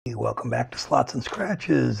Welcome back to Slots and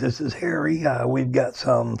Scratches. This is Harry. We've got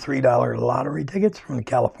some $3 lottery tickets from the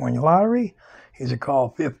California Lottery. These are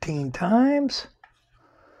called 15 times.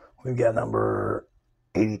 We've got number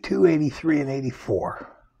 82, 83, and 84.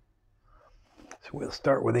 So we'll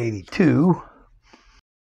start with 82.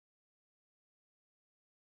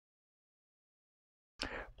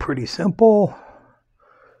 Pretty simple.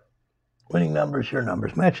 Winning numbers, your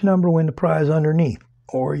numbers. Match number, win the prize underneath.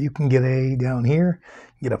 Or you can get a down here,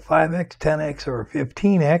 get a 5x, 10x, or a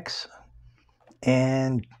 15x,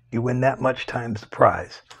 and you win that much times the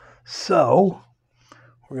prize. So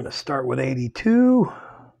we're going to start with 82.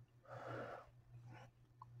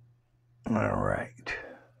 All right.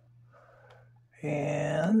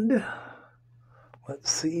 And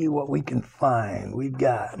let's see what we can find. We've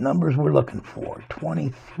got numbers we're looking for: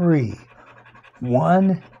 23,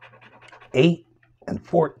 1, 8, and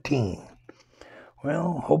 14.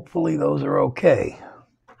 Well, hopefully those are okay.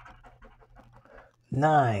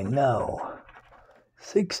 9, no.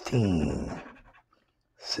 16,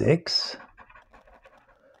 6.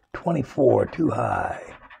 24, too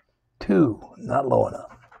high. 2, not low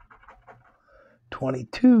enough.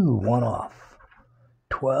 22, 1 off.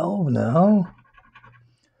 12, no.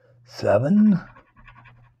 7,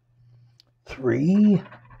 3.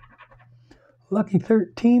 Lucky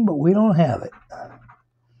 13, but we don't have it.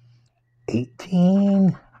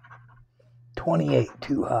 18, 28,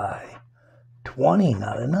 too high. 20,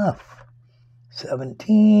 not enough.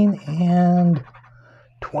 17 and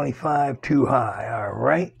 25, too high. All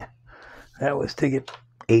right. That was ticket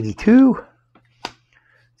 82.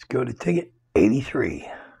 Let's go to ticket 83.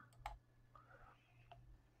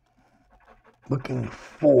 Looking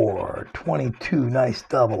for 22, nice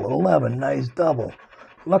double. 11, nice double.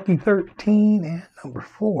 Lucky 13 and number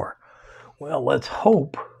 4. Well, let's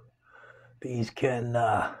hope these can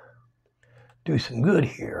do some good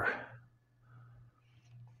here.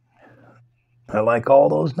 I like all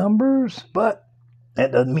those numbers, but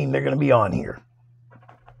that doesn't mean they're going to be on here.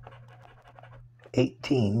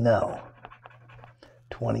 18, no.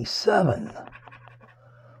 27.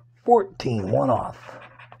 14, 1 off.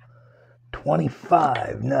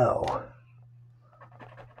 25, no.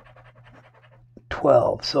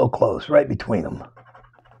 12, so close, right between them.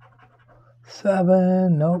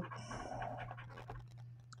 7, nope.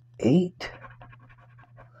 8,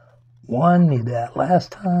 1, need that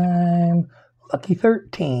last time. Lucky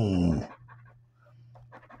 13.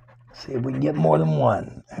 See if we can get more than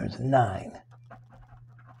 1. There's a 9.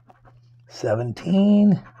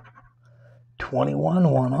 17,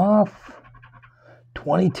 21, 1 off.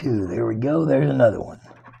 22, there we go, there's another one.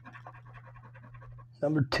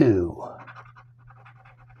 Number 2.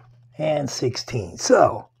 And 16.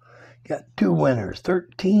 So, got 2 winners,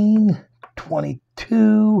 13,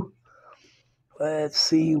 22. Let's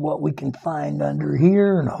see what we can find under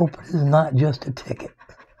here and hope it is not just a ticket.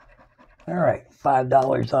 All right,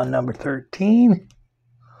 $5 on number 13.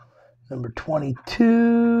 Number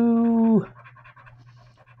 22.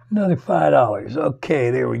 Another $5. Okay,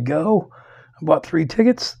 there we go. I bought 3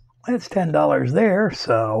 tickets. That's $10 there,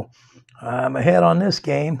 so I'm ahead on this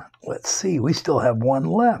game. Let's see, we still have 1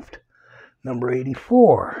 left. Number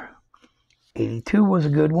 84. 82 was a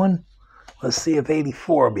good one. Let's see if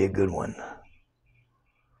 84 will be a good one.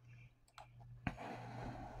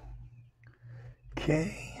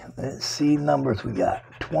 Okay, let's see numbers we got.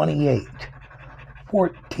 28,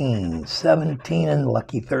 14, 17, and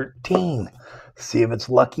lucky 13. See if it's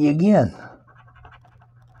lucky again.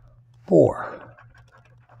 4,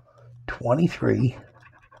 23,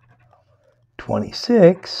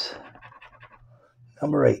 26,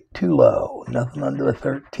 number 8, too low. Nothing under a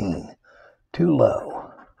 13. Too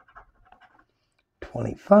low.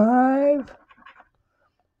 25,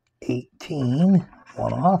 18,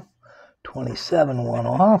 1 off. 27, 1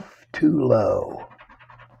 off, too low.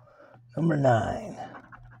 Number 9,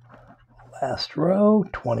 last row,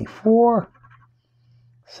 24,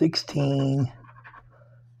 16,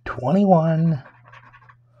 21,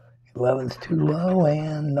 11's too low,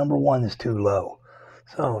 and number 1 is too low.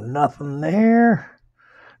 So nothing there,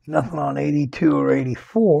 nothing on 82 or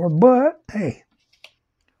 84, but hey,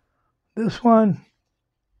 this one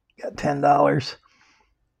got $10.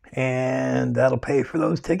 And that'll pay for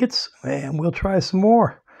those tickets, and we'll try some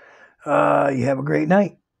more. You have a great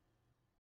night.